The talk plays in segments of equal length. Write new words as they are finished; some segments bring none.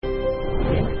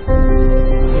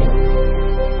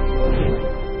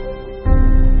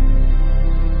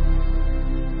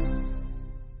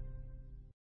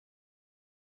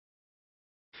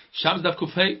Shabbos Daf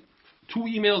Kufay, 2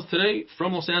 emails today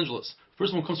from Los Angeles.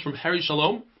 First one comes from Harry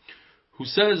Shalom, who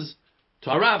says to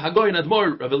Harav Hagoyin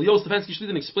Admor, Rav Eliyahu Stefansky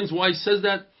Shlita, explains why he says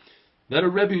that a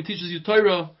Rebbe who teaches you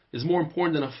Torah is more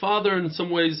important than a father, and in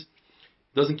some ways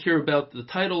doesn't care about the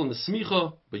title and the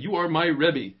smicha, but you are my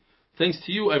Rebbe. Thanks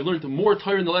to you, I've learned more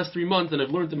Torah in the last 3 months than I've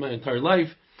learned in my entire life.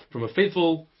 From a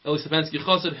faithful Eli Stefansky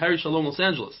Chassid, Harry Shalom, Los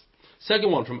Angeles.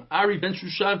 Second one from Ari Ben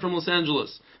Shushan from Los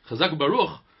Angeles. Chazak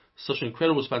Baruch, such an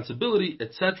incredible responsibility,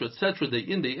 etc., etc., day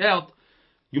in, day out.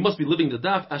 You must be living the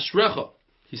daf. Ashrecha.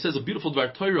 He says a beautiful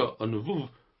Dvar Torah, a Nevuv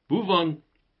Buvan,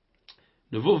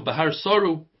 Nevuv Bahar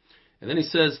Saru. And then he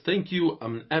says, thank you,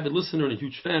 I'm an avid listener and a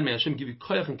huge fan. May Hashem give you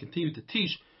koyach and continue to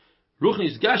teach.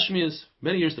 Ruchni's Gashmias,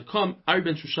 many years to come. Ari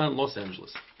Ben Shushan, Los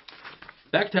Angeles.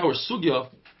 Back to our sugya.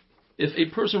 If a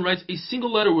person writes a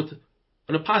single letter with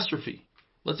an apostrophe,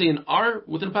 let's say an R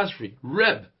with an apostrophe,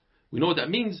 Reb, we know what that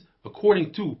means.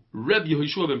 According to Reb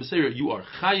Yehoshua ben Beseira, you are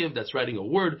Chayev, that's writing a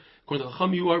word. According to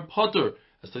Chachamim, you are Potter.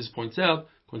 As Tais points out,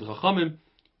 according to Chachamim,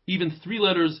 even 3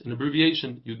 letters in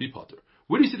abbreviation, you'd be Potter.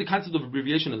 Where do you see the concept of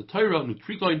abbreviation in the Torah?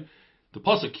 Nutrikoin, the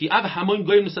pasuk, Ki Av Hamoin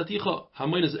Goyim Nesaticha.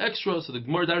 Hamoin is extra, so the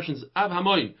Gemara Darshans Av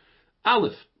Hamoin.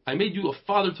 Aleph, I made you a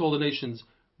father to all the nations.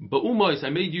 Ba'umais,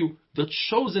 I made you the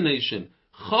chosen nation.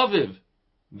 Chaviv,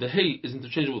 the Hey is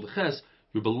interchangeable with the Ches.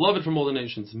 You're beloved from all the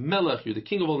nations. Melech, you're the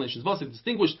king of all nations. Vasik,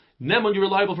 distinguished. Nemon, you're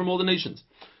reliable from all the nations.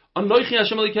 Anoichi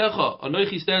Hashem Elikecha.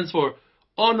 Anoichi stands for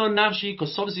Ono Nafshi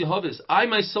Kosovs Yehavis. I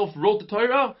myself wrote the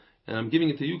Torah, and I'm giving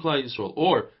it to you, Klal Yisrael.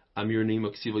 Or Amir Neima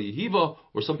Ksiva Yehiva,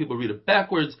 or some people read it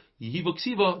backwards. Yehiva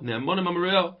Ksiva, Ne'amonim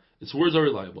Amareel. Its words are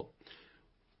reliable.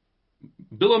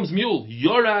 Bilam's mule,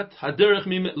 Yorat Haderech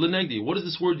Lenegdi. What is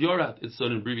this word Yorat? It's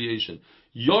an abbreviation.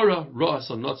 Yora Ra'as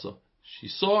Notza. She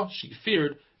saw, she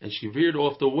feared, and she veered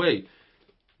off the way.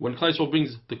 When Klal Yisrael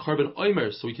brings the carbon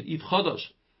oimer, so he could eat chadash,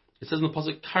 it says in the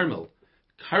pasuk Carmel.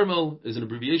 Carmel is an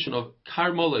abbreviation of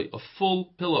Karmole, a full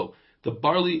pillow. The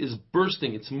barley is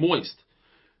bursting, it's moist.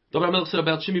 David HaMelech said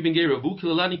about Shimi ben Gera, Vu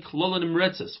Kilalani Klola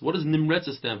Nimretzes. What does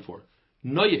Nimretzes stand for?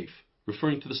 Noyef,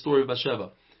 referring to the story of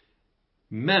Bathsheba.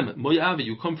 Mem, Moyavi,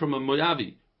 you come from a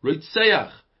Moyavi.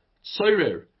 Reitseach,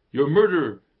 Tsoirer, you're a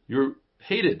murderer, you're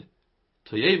hated.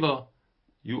 Toyeva,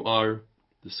 you are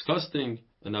disgusting,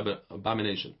 an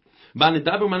abomination.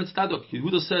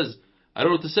 Yehuda says, I don't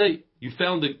know what to say. You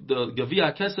found the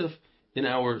Gavia Kesef in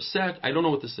our sack. I don't know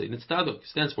what to say. Nitztadok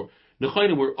stands for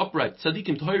Nechoinim, we're upright.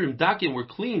 Tzadikim, Tohirim, Dakim, we're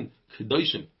clean.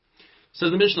 Kedoshim.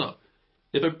 Says the Mishnah,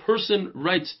 if a person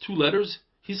writes 2 letters,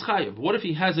 he's chayav. What if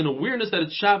he has an awareness that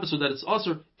it's Shabbos or that it's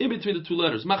Asr in between the 2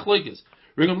 letters? Machloikis.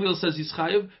 Ring Gamliel says he's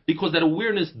chayav because that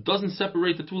awareness doesn't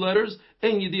separate the 2 letters.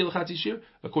 And Yediyah l'chatzi shir,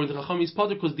 according to Chacham, he's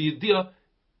potter because the Yediyah,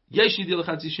 yesh Yediyah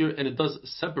l'chatzi shir, and it does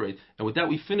separate. And with that,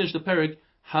 we finish the parak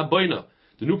Haboina.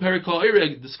 The new parak Kol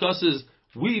Ereg discusses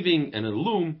weaving and a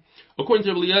loom. According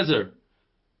to Eliezer,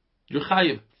 you're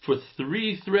chayav for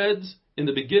 3 threads in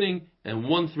the beginning and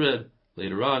 1 thread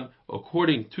later on.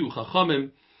 According to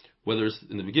Chachamim, whether it's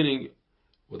in the beginning,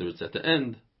 whether it's at the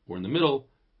end or in the middle,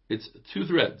 it's 2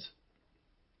 threads.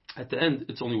 At the end,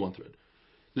 it's only 1 thread.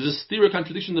 There's a stira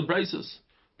contradiction in the Braisos.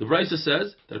 The Braisos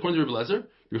says that according to Rebbe Lezer,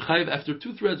 you're chayiv after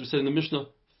 2 threads. We said in the Mishnah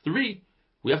 3.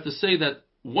 We have to say that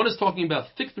one is talking about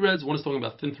thick threads, one is talking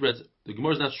about thin threads. The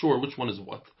Gemara is not sure which one is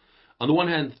what. On the one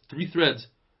hand, 3 threads,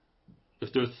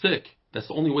 if they're thick, that's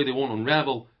the only way they won't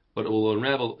unravel, but it will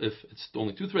unravel if it's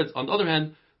only 2 threads. On the other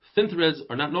hand, thin threads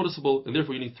are not noticeable, and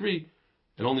therefore you need 3,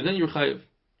 and only then you're chayiv.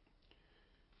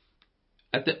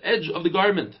 At the edge of the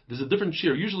garment, there's a different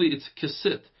shear. Usually it's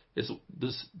kisit. It's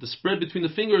the spread between the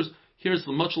fingers. Here it's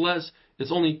much less.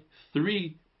 It's only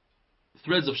 3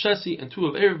 threads of shesi and 2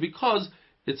 of erev because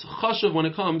it's chashav when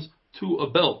it comes to a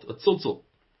belt, a tziltzil.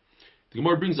 The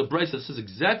Gemara brings a brayso that says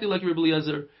exactly like Rebbe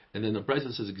Eliezer, and then a brayso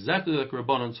that says exactly like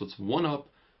Rabbanan, so it's 1 up,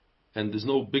 and there's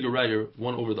no bigger rider,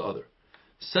 one over the other.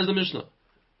 Says the Mishnah,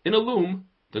 in a loom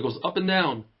that goes up and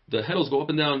down, the heddles go up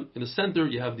and down. In the center,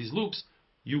 you have these loops.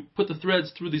 You put the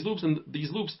threads through these loops, and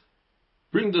these loops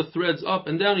bring the threads up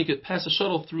and down. You could pass a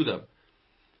shuttle through them.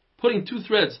 Putting 2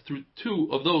 threads through 2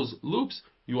 of those loops,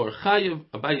 you are chayiv.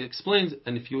 Abaye explains,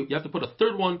 and if you have to put a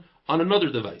 3rd one on another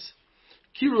device.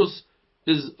 Kirus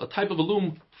is a type of a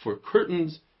loom for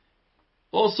curtains.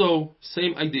 Also,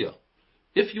 same idea.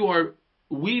 If you are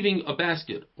weaving a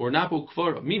basket or napo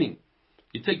kvara, meaning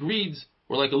you take reeds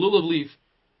or like a lulav leaf,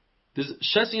 there's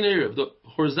shesi and erev. The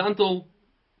horizontal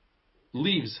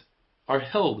leaves are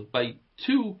held by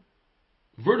 2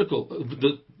 vertical.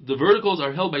 The verticals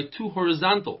are held by 2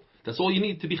 horizontal. That's all you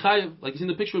need to be chayav, like you see in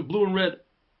the picture, blue and red.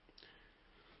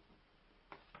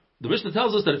 the Mishnah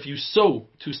tells us that if you sew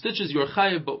 2 stitches, you're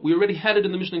chayiv, but we already had it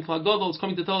in the Mishnah in Klal Gadol. It's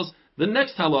coming to tell us the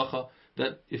next halacha,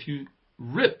 that if you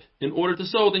rip in order to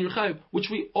sew, then you're chayiv, which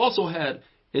we also had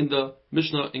in the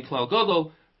Mishnah in Klal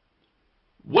Gadol.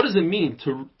 What does it mean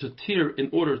to tear in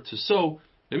order to sew?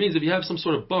 It means if you have some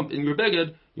sort of bump in your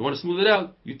beged, you want to smooth it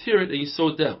out, you tear it and you sew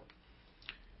it down.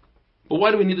 But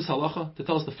why do we need this halacha? To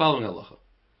tell us the following halacha,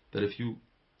 that if you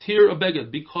tear a beged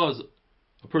because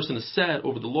a person is sad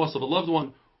over the loss of a loved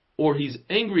one, or he's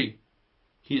angry,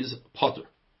 he is potter.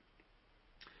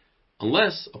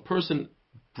 Unless a person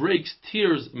breaks,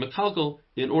 tears, mekalkel,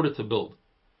 in order to build.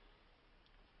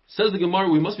 Says the Gemara,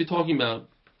 we must be talking about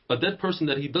a dead person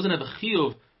that he doesn't have a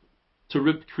chiyuv to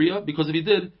rip kriya, because if he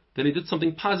did, then he did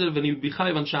something positive and he would be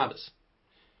chayiv on Shabbos.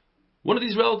 One of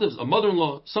these relatives, a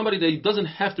mother-in-law, somebody that he doesn't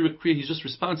have to rip kriya, he's just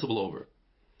responsible over.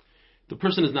 The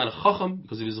person is not a chacham,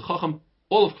 because if he's a chacham,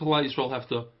 all of Klal Yisrael have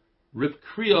to rip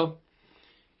kriya,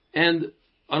 and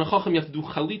on a chacham you have to do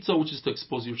chalitza, which is to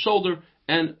expose your shoulder,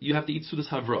 and you have to eat sudas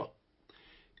havra.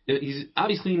 He's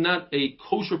obviously not a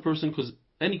kosher person, because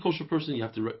any kosher person you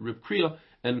have to rip kriya,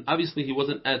 and obviously he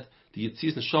wasn't at the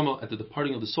Yetzias Neshama, at the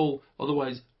departing of the soul.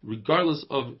 Otherwise, regardless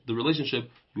of the relationship,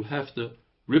 you have to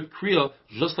rip kriya,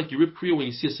 just like you rip kriya when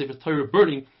you see a Sefer Torah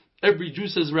burning. Every Jew,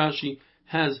 says Rashi,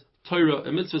 has Torah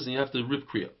and mitzvahs, and you have to rip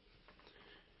kriya.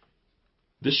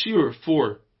 The shiur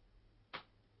for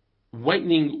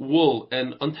whitening wool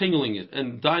and untangling it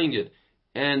and dyeing it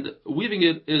and weaving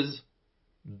it is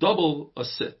double a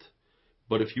sit.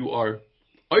 But if you are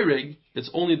oireg, it's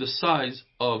only the size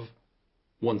of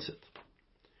 1 sit. It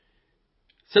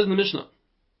says in the Mishnah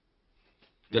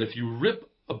that if you rip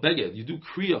a beged, you do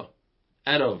kriya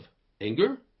out of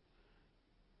anger,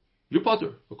 you're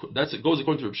potter. It goes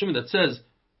according to Reb Shimon, that says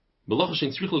melacha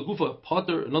shein tzrich legufa,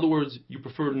 potter. In other words, you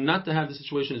prefer not to have the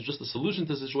situation. It's just a solution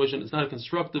to the situation. It's not a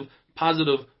constructive,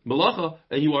 positive melacha,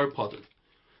 and you are potter.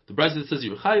 The Brisa that says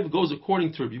you're chayiv goes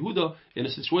according to Rabbi Yehuda in a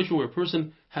situation where a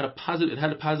person had a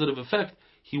positive effect.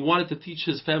 He wanted to teach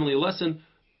his family a lesson.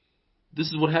 This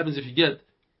is what happens if you get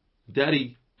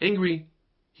daddy angry.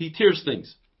 He tears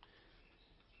things.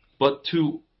 But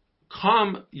to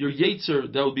calm your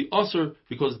yetzer, that would be usher,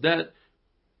 because that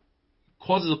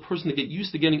causes a person to get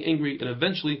used to getting angry, and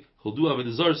eventually he'll do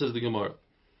avodah zarah, says the Gemara.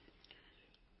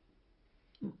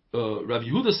 Rav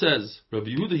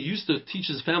Yehuda used to teach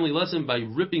his family lesson by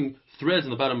ripping threads in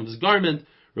the bottom of his garment.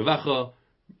 Rav Acha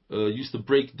used to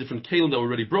break different kelim that were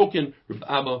already broken. Rav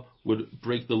Abba would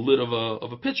break the lid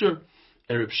of a pitcher,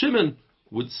 and Reb Shimon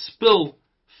would spill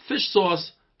fish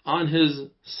sauce on his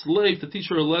slave to teach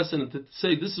her a lesson and to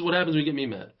say, this is what happens when you get me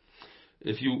mad.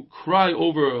 If you cry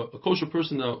over a kosher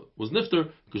person that was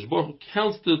nifter, because Baruch Hu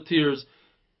counts the tears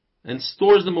and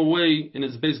stores them away in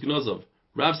his beis gnazav.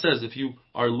 Rav says, if you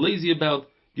are lazy about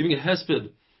giving a hesped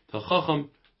to a chacham,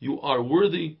 you are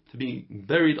worthy to be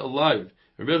buried alive.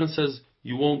 And Rebbe says,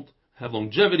 you won't have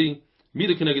longevity.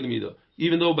 Mida keneged mida.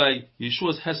 Even though by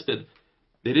Yeshua's hesped,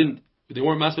 they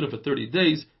weren't masped for 30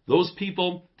 days, those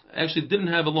people actually didn't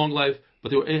have a long life,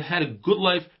 but they had a good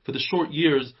life for the short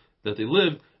years that they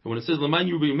lived. And when it says L'man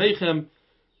Yirbu Meichem,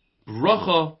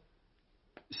 bracha,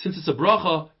 since it's a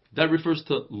bracha, that refers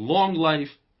to long life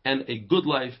and a good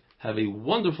life. Have a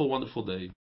wonderful, wonderful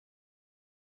day.